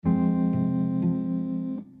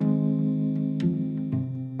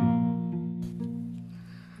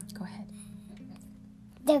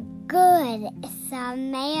The Good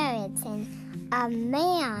Samaritan. A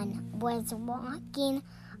man was walking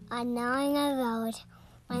along a road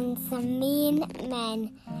when some mean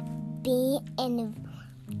men beat and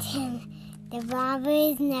the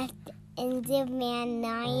robbers left the man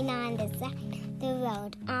lying on the side of the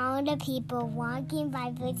road. All the people walking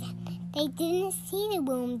by pretended they didn't see the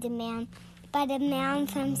wounded man, but a man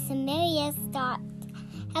from Samaria stopped to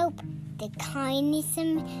help. The kindly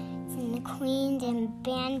Samaritan cleaned and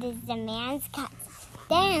bandaged the man's cuts,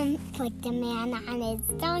 then put the man on his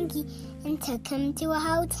donkey and took him to a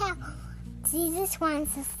hotel. Jesus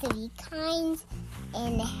wants us to be kind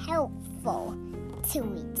and helpful to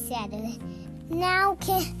each other. Now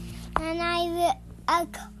can I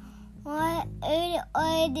record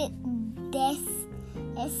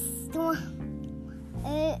this story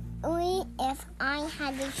if I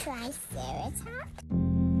had to try Triceratops?